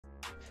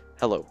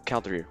Hello,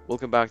 Counter here.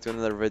 Welcome back to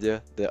another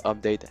video. The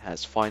update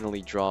has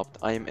finally dropped.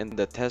 I am in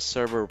the test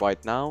server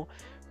right now,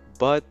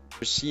 but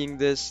for seeing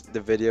this,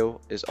 the video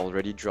is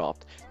already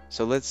dropped.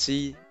 So let's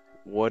see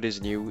what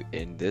is new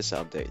in this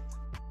update.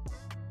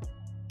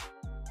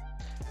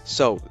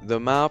 So the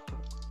map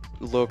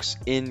looks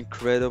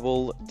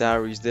incredible.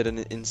 Darius did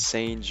an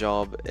insane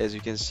job. As you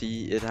can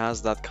see, it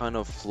has that kind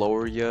of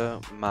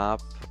Floria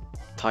map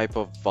type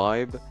of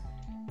vibe,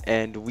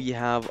 and we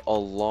have a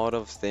lot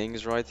of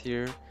things right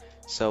here.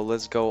 So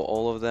let's go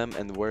all of them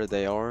and where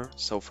they are.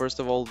 So first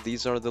of all,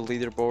 these are the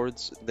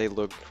leaderboards. They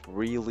look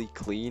really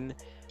clean.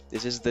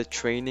 This is the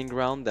training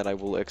ground that I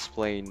will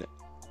explain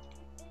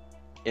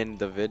in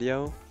the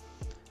video.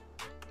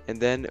 And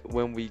then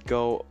when we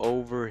go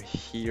over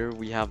here,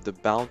 we have the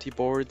bounty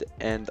board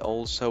and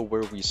also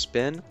where we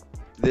spin.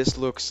 This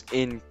looks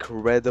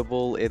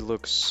incredible. It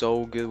looks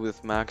so good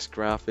with max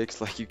graphics.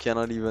 Like, you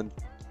cannot even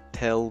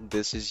tell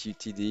this is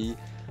UTD.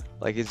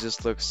 Like, it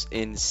just looks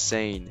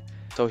insane.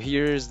 So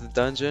here's the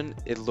dungeon.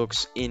 It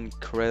looks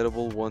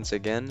incredible once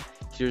again.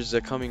 Here's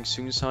the coming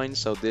soon sign.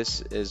 So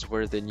this is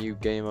where the new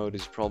game mode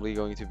is probably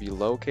going to be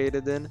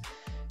located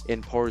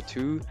in part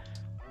 2.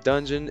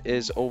 Dungeon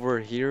is over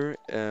here.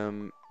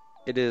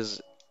 It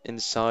is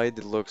inside.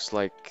 It looks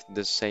like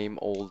the same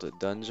old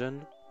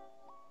dungeon.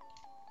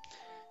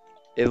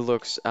 It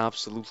looks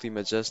absolutely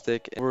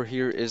majestic. Over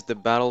here is the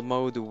battle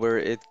mode, where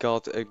it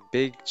got a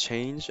big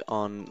change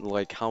on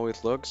like how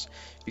it looks,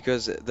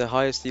 because the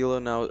highest elo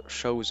now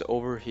shows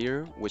over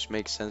here, which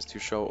makes sense to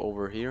show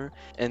over here.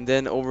 And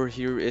then over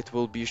here it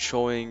will be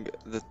showing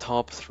the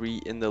top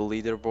 3 in the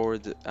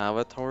leaderboard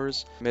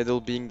avatars,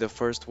 middle being the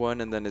first one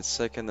and then it's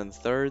second and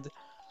third.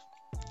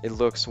 It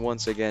looks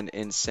once again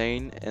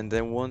insane. And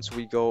then once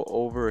we go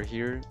over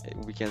here,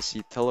 we can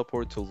see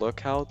teleport to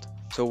lookout.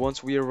 So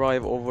once we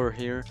arrive over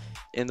here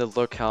in the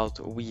lookout,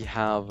 we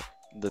have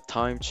the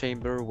time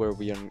chamber where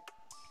we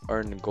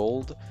earn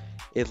gold.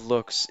 It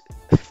looks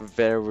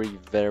very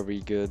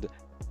good.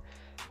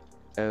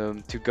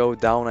 To go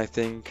down, I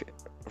think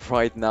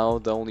right now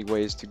the only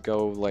way is to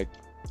go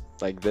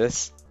like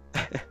this.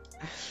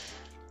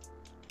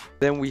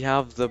 Then we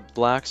have the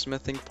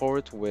blacksmithing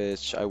port,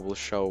 which I will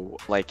show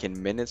like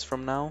in minutes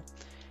from now.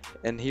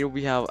 And here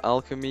we have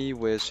alchemy,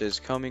 which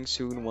is coming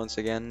soon once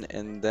again.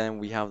 And then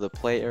we have the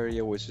play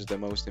area, which is the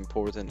most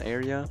important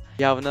area.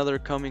 We have another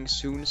coming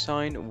soon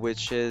sign,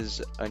 which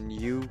is a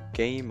new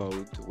game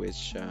mode,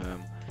 which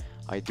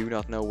I do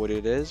not know what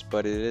it is,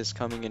 but it is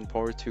coming in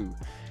part 2.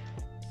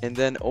 And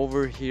then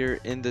over here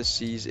in the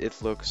seas,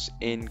 it looks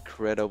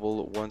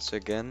incredible once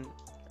again.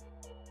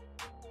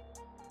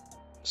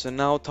 So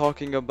now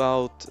talking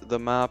about the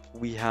map,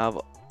 we have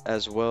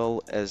as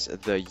well as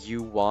the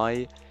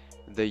UI.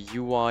 The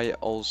UI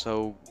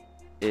also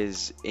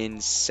is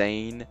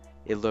insane.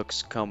 It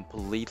looks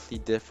completely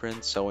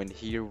different. So in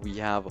here we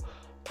have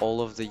all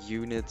of the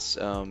units,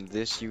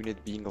 this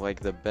unit being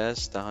like the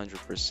best,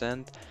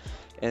 100%.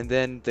 And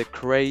then the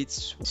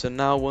crates. So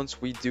now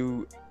once we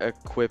do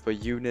equip a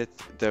unit,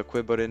 the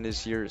equip button is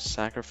here,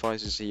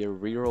 sacrifice is here,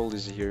 reroll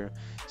is here,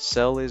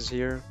 sell is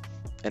here.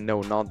 And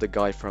no, not the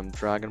guy from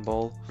Dragon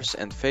Ball.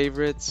 And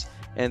favorites.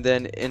 And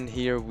then in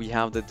here we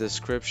have the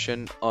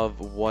description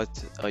of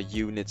what a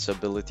unit's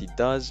ability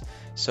does.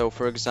 So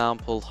for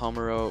example,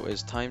 Homero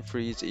is time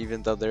freeze,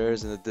 even though there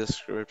is in the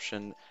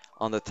description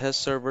on the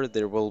test server,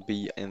 there will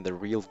be in the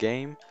real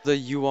game.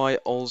 The UI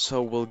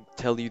also will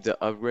tell you the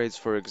upgrades.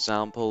 For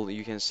example,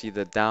 you can see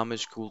the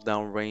damage,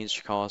 cooldown,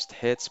 range, cost,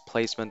 hits,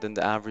 placement, and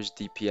the average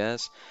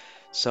DPS.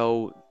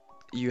 So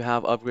you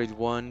have upgrade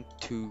 1,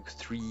 2,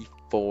 3,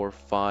 4,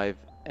 5,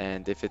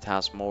 and if it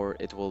has more,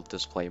 it will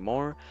display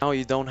more. Now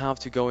you don't have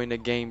to go in a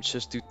game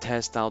just to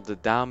test out the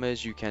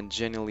damage. You can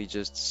genuinely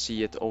just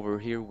see it over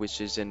here,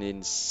 which is an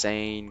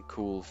insane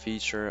cool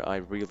feature. I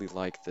really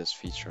like this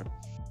feature.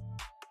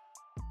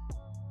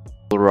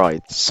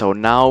 Alright, so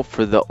now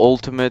for the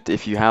ultimate.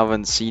 If you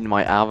haven't seen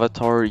my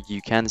avatar,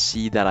 you can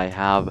see that I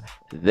have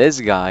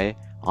this guy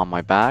on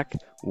my back,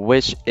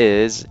 which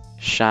is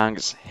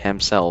Shanks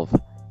himself.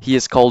 He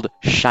is called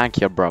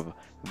Shankya, bruv.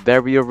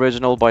 Very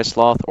original by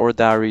Sloth or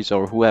Darius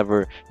or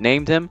whoever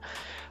named him.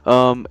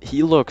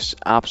 He looks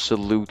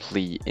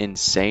absolutely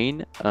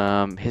insane.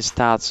 His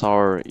stats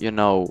are, you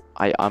know,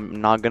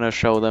 I'm not gonna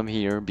show them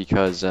here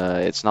because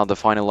it's not the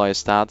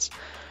finalized stats,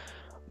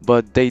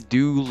 but they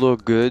do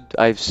look good.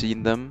 I've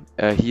seen them.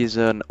 He is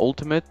an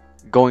ultimate,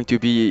 going to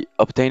be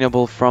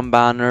obtainable from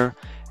banner,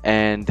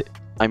 and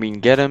I mean,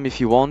 get him if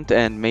you want,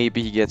 and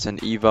maybe he gets an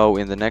Evo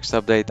in the next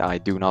update. I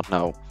do not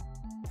know.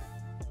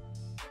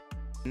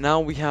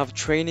 Now we have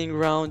training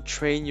ground.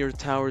 Train your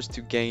towers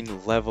to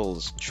gain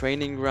levels.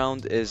 Training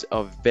ground is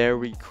a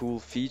very cool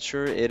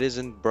feature. It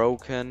isn't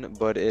broken,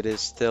 but it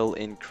is still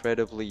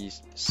incredibly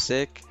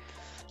sick.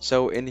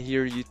 So in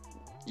here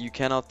you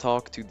cannot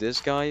talk to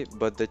this guy,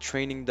 but the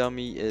training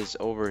dummy is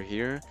over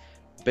here.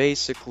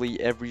 Basically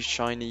every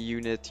shiny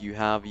unit you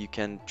have, you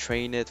can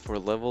train it for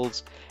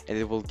levels, and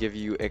it will give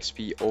you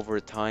XP over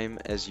time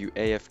as you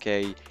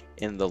AFK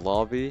in the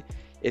lobby.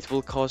 It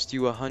will cost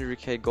you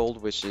 100k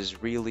gold, which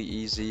is really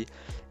easy,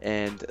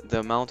 and the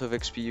amount of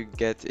XP you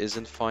get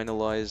isn't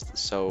finalized,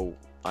 so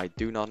I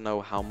do not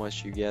know how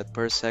much you get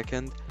per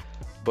second,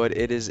 but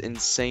it is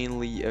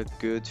insanely a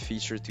good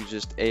feature to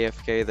just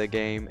AFK the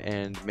game,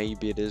 and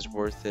maybe it is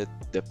worth it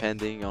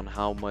depending on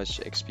how much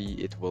XP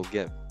it will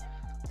give.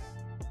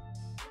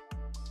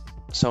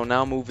 So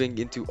now moving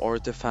into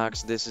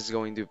artifacts, this is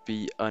going to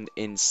be an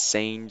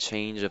insane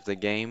change of the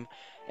game,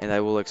 and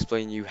I will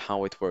explain you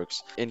how it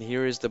works. And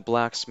here is the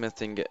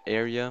blacksmithing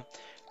area.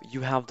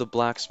 You have the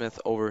blacksmith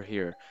over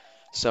here.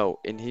 So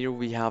in here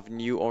we have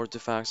new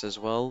artifacts as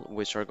well,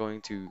 which are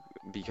going to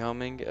be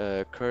coming.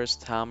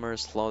 Cursed Hammer,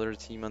 Slaughter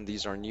Demon,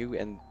 these are new,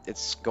 and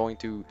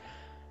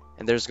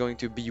there's going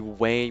to be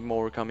way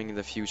more coming in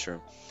the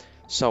future.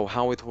 So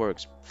how it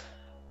works.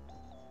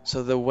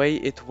 So the way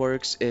it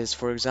works is,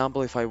 for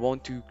example, if I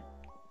want to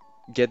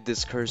get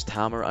this cursed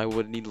hammer, I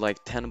would need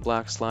like 10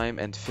 black slime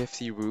and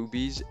 50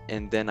 rubies,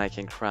 and then I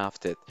can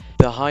craft it.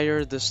 The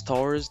higher the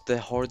stars, the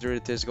harder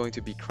it is going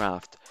to be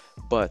craft.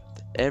 But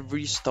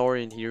every star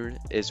in here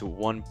is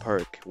one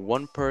perk.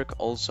 One perk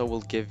also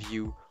will give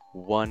you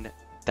one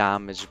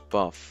damage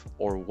buff,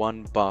 or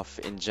one buff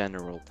in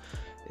general.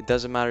 It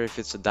doesn't matter if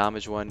it's a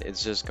damage one,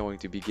 it's just going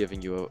to be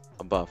giving you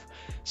a buff.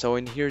 So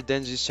in here,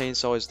 Denji's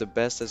Chainsaw is the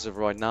best as of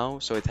right now,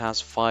 so it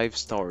has 5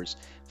 stars.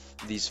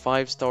 These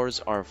 5 stars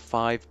are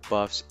 5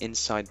 buffs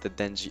inside the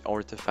Denji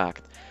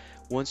artifact.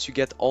 Once you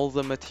get all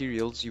the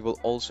materials, you will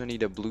also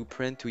need a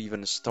blueprint to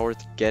even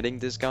start getting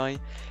this guy.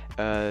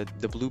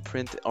 The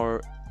blueprint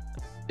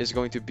is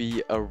going to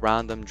be a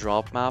random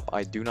drop map.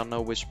 I do not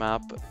know which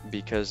map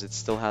because it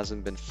still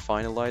hasn't been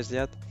finalized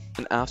yet.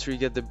 And after you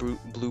get the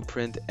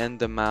blueprint and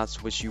the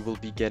mats, which you will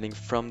be getting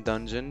from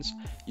dungeons,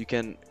 you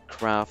can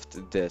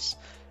craft this.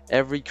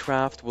 Every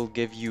craft will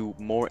give you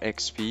more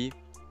XP.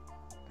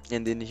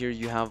 And in here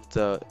you have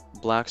the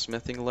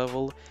blacksmithing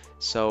level.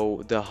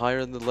 So the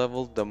higher the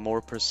level, the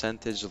more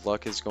percentage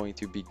luck is going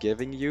to be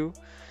giving you.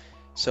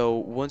 So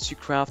once you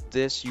craft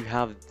this, you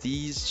have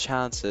these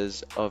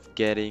chances of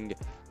getting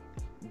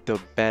the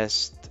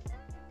best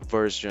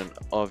version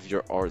of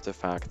your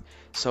artifact.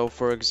 So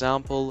for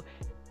example,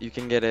 you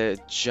can get a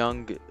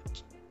junk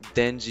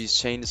Denji's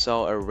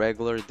Chainsaw, a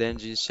regular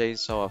Denji's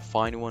Chainsaw, a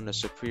fine one, a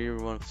superior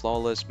one,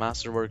 flawless,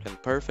 masterwork,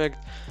 and perfect.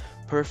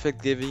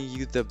 Perfect giving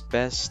you the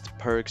best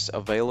perks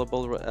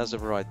available as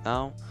of right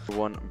now,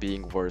 one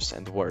being worse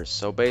and worse.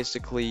 So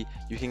basically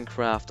you can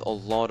craft a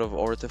lot of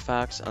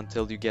artifacts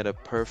until you get a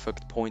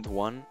perfect point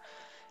 1,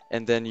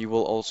 and then you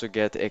will also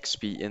get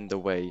XP in the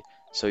way,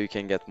 so you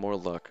can get more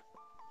luck.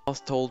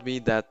 Health told me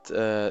that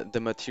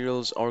the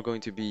materials are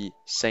going to be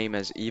same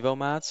as Evo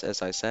mats,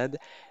 as I said,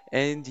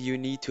 and you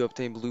need to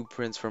obtain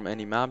blueprints from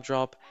any map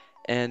drop,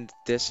 and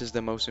this is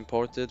the most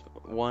important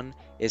one,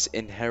 is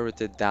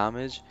inherited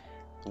damage,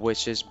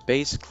 which is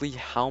basically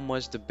how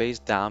much the base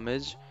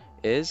damage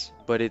is,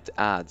 but it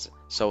adds.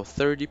 So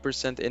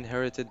 30%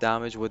 inherited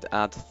damage would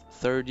add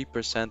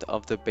 30%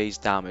 of the base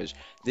damage.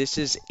 This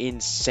is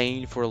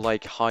insane for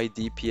like high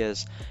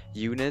DPS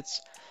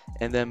units.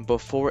 And then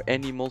before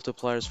any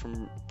multipliers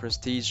from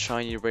prestige,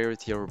 shiny,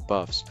 rarity, or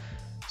buffs.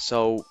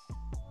 So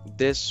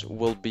this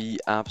will be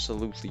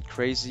absolutely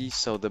crazy.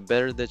 So the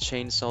better the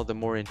chainsaw, the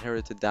more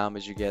inherited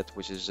damage you get,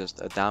 which is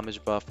just a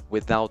damage buff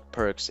without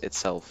perks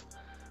itself.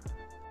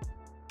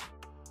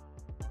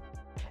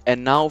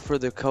 And now for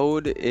the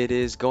code, it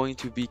is going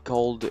to be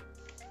called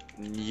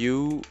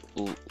new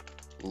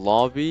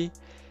lobby.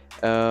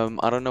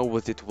 I don't know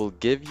what it will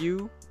give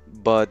you,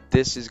 but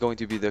this is going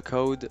to be the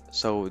code,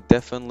 so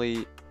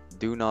definitely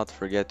do not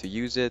forget to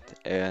use it,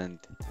 and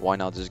why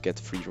not just get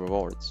free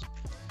rewards.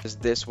 As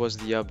this was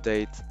the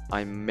update,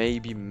 I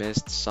maybe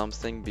missed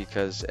something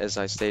because, as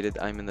I stated,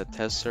 I'm in the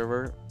test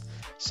server.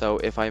 So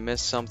if I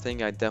missed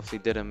something, I definitely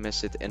didn't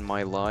miss it in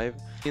my live.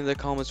 In the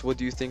comments, what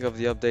do you think of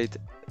the update?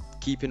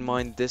 Keep in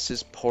mind, this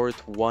is part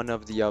 1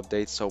 of the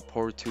update, so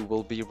part 2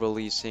 will be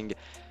releasing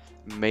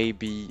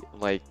maybe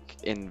like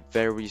in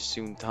very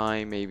soon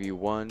time, maybe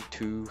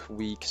 1-2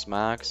 weeks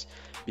max,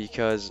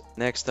 because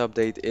next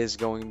update is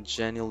going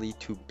genuinely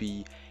to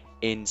be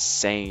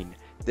insane.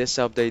 This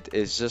update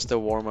is just a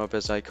warm-up,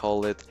 as I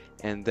call it,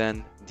 and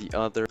then the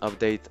other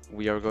update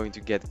we are going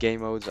to get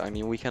game modes. I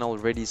mean, we can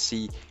already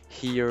see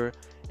here,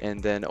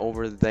 and then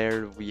over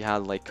there we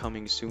had like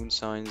coming soon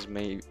signs,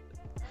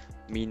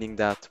 meaning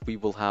that we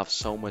will have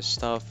so much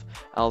stuff.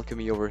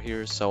 Alchemy over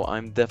here, so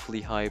I'm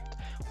definitely hyped.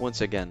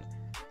 Once again,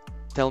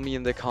 tell me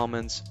in the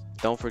comments,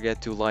 don't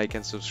forget to like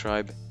and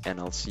subscribe, and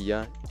I'll see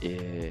ya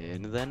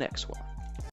in the next one.